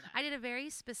festival. We know that. I did a very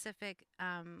specific,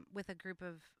 with a group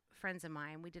of friends of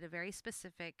mine. We did a very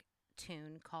specific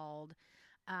tune called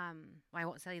I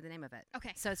won't tell you the name of it.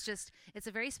 Okay. So it's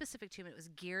a very specific tune. It was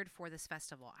geared for this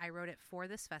festival. I wrote it for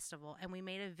this festival, and we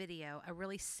made a video, a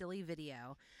really silly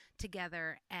video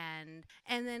together, and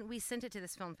then we sent it to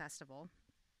this film festival.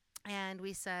 And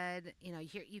we said,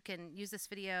 here, you can use this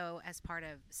video as part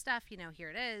of stuff, here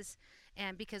it is.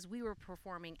 And because we were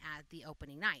performing at the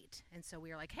opening night. And so we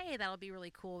were like, hey, that'll be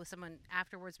really cool. With someone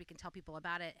afterwards, we can tell people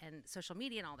about it and social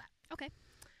media and all that. Okay.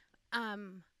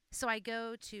 So I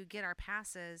go to get our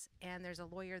passes, and there's a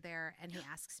lawyer there, and he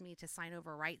asks me to sign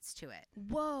over rights to it.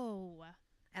 Whoa.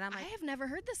 And I'm like, I have never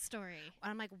heard this story.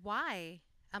 And I'm like, why?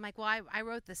 I'm like, well, I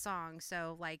wrote the song,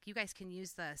 so like you guys can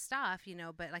use the stuff,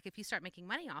 but like if you start making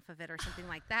money off of it or something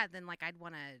like that, then like I'd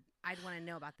want to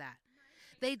know about that.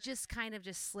 They just kind of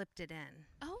just slipped it in.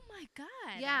 Oh my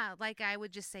God. Yeah, like I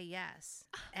would just say yes.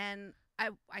 And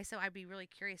I said I'd be really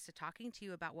curious to talking to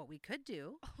you about what we could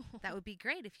do. Oh. That would be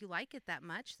great if you like it that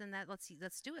much. Then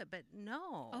let's do it. But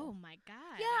no. Oh my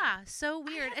God. Yeah, so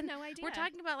weird. I had no idea. We're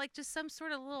talking about like just some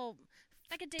sort of little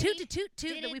like a ditty?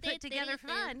 toot that we put together for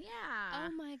fun. Yeah.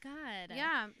 Oh my God.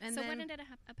 Yeah. And so then, what ended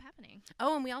up happening?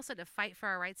 Oh, and we also had to fight for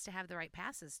our rights to have the right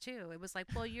passes too. It was like,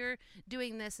 well, you're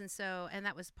doing this, and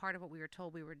that was part of what we were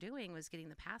told we were doing was getting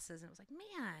the passes, and it was like,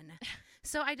 man.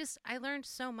 So I learned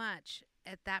so much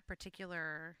at that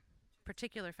particular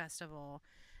festival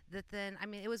that then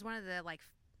it was one of the like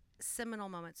seminal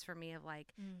moments for me of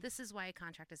like this is why a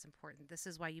contract is important. This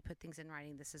is why you put things in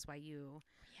writing. This is why you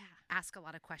ask a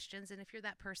lot of questions. And if you're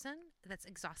that person that's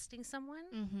exhausting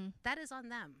someone, that is on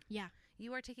them. Yeah,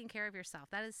 you are taking care of yourself.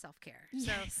 That is self-care.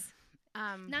 Yes. So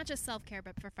not just self-care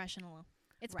but professional.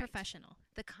 It's right. professional.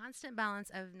 The constant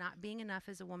balance of not being enough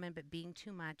as a woman but being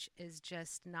too much is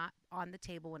just not on the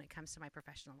table when it comes to my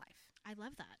professional life. I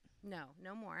love that.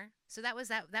 No more. So that was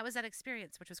that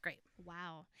experience, which was great.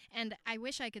 Wow. And I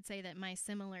wish I could say that my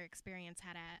similar experience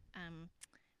had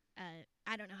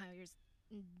I don't know how yours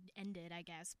ended, I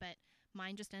guess, but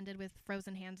mine just ended with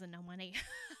frozen hands and no money.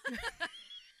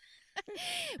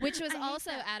 Which was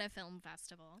also at a film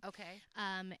festival. Okay.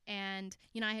 And,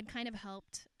 I had kind of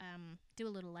helped do a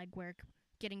little legwork,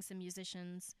 getting some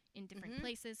musicians in different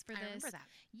places for this. I remember that.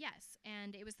 Yes.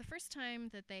 And it was the first time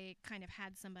that they kind of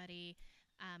had somebody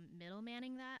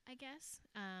middlemaning that, I guess.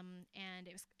 And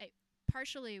it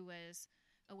partially was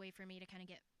a way for me to kind of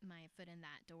get my foot in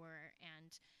that door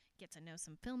and get to know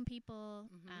some film people.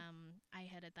 I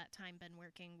had at that time been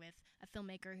working with a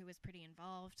filmmaker who was pretty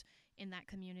involved in that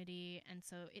community, and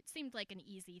so it seemed like an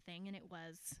easy thing, and it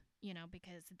was,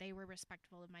 because they were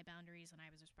respectful of my boundaries and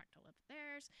I was respectful of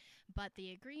theirs. But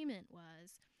the agreement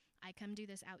was I come do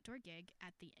this outdoor gig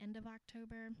at the end of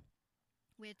October,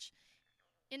 which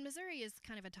in Missouri is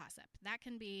kind of a toss-up. That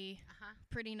can be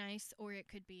pretty nice, or it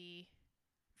could be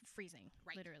freezing,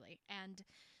 literally. And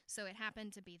so it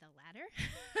happened to be the latter.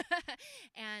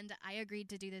 And I agreed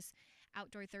to do this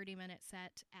outdoor 30-minute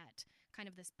set at kind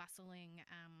of this bustling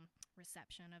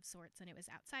reception of sorts. And it was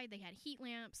outside. They had heat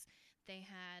lamps. They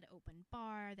had open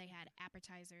bar. They had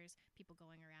appetizers, people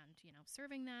going around,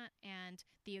 serving that. And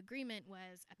the agreement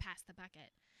was a pass the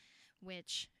bucket,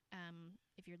 which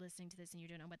if you're listening to this and you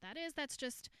don't know what that is, that's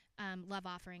just love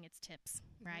offering. It's tips,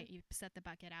 right? You set the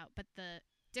bucket out. But the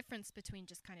difference between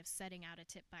just kind of setting out a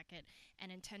tip bucket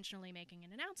and intentionally making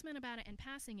an announcement about it and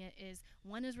passing it is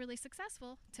one is really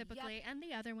successful typically and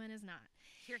the other one is not.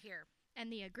 Here. And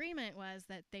the agreement was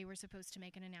that they were supposed to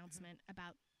make an announcement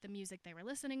about the music they were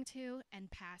listening to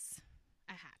and pass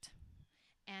a hat.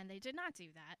 And they did not do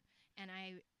that. And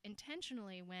I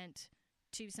intentionally went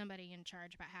to somebody in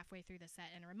charge about halfway through the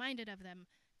set and reminded of them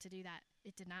to do that.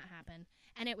 It did not happen.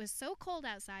 And it was so cold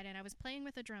outside, and I was playing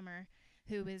with a drummer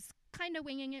who was kind of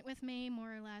winging it with me,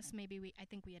 more or less. I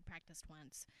think we had practiced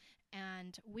once.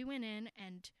 And we went in,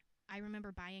 and I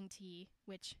remember buying tea,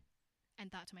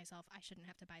 and thought to myself, I shouldn't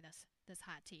have to buy this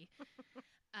hot tea.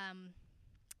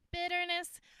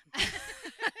 Bitterness.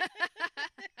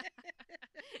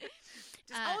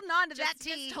 Just holding on to that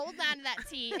tea. Just hold on to that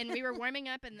tea. And we were warming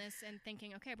up in this and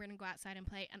thinking, okay, we're going to go outside and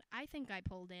play. And I think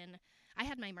I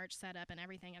had my merch set up and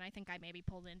everything, and I think I maybe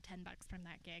pulled in $10 from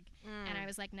that gig. And I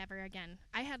was like, never again.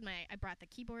 I brought the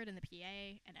keyboard and the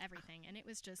PA and everything, and it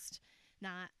was just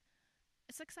not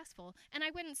successful. And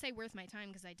I wouldn't say worth my time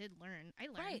because I did learn. I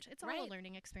learned. Right, it's all a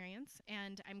learning experience,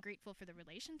 and I'm grateful for the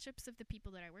relationships of the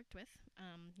people that I worked with.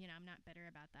 I'm not bitter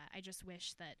about that. I just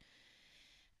wish that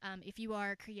if you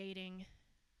are creating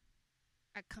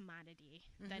a commodity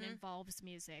that involves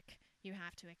music, you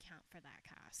have to account for that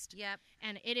cost. Yep.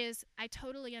 And it is, I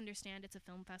totally understand it's a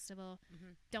film festival.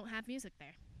 Don't have music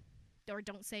there. Or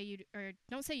don't say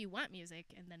you want music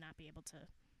and then not be able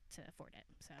to afford it.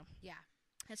 So yeah.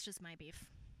 That's just my beef.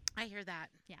 I hear that.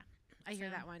 Yeah. I hear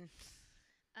that one.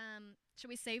 Should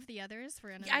we save the others for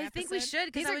another I think we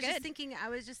should, because I was good.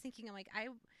 just thinking, I'm like, I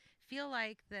feel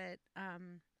like that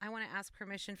I want to ask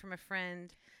permission from a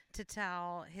friend to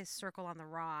tell his Circle on the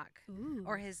Rock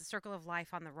or his Circle of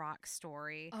Life on the Rock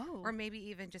story. Or maybe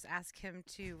even just ask him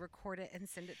to record it and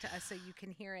send it to us so you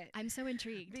can hear it. I'm so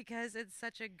intrigued. Because it's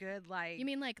such a good, like... You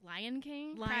mean like Lion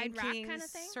King? Lion Pride King, Rock kind of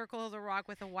thing? Circle of the Rock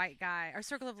with a white guy. Or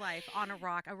Circle of Life on a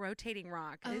rock, a rotating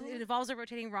rock. It involves a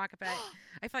rotating rock, but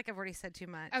I feel like I've already said too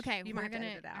much. Okay, you might have to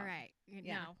edit it out. All right.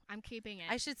 Yeah. No, I'm keeping it.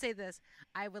 I should say this.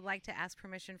 I would like to ask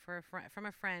permission from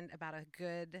a friend about a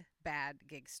good, bad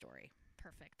gig story.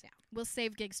 Perfect. Yeah. We'll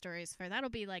save gig stories for that'll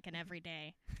be like an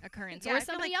everyday occurrence Yeah, or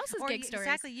somebody else's gig stories.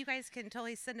 Exactly. You guys can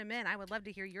totally send them in. I would love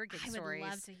to hear your gig stories. I would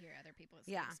love to hear other people's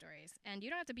gig stories. And you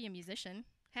don't have to be a musician.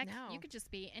 Heck, you could just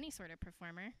be any sort of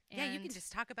performer. Yeah, you can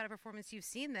just talk about a performance you've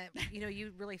seen that,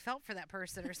 you really felt for that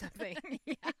person or something.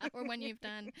 Or one you've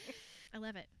done. I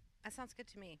love it. That sounds good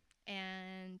to me.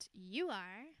 And you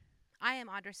are? I am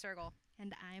Audra Sergel.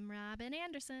 And I'm Robin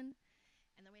Anderson.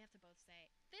 And then we have to both say,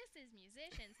 this is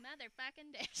Musician's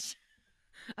Motherfucking Dish.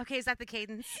 Okay, is that the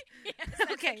cadence? Yes,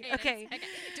 okay.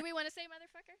 Do we want to say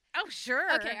motherfucker? Oh,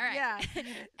 sure. Okay, all right. Yeah.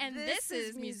 And this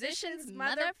is Musician's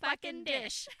Motherfucking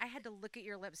Dish. I had to look at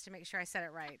your lips to make sure I said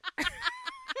it right.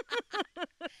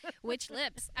 Which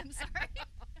lips? I'm sorry.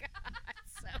 Oh, God.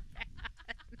 So bad.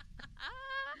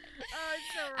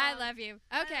 It's so wrong. I love you.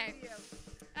 Okay. I love you.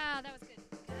 Oh, that was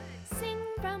good. Sing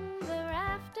from the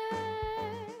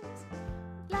rafters,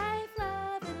 life,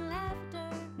 love, and laughter.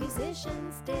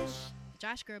 Musician's Dish.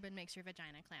 Josh Groban makes your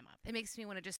vagina clam up. It makes me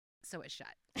want to just sew it shut.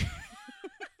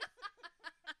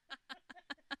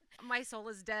 My soul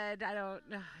is dead. I don't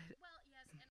know.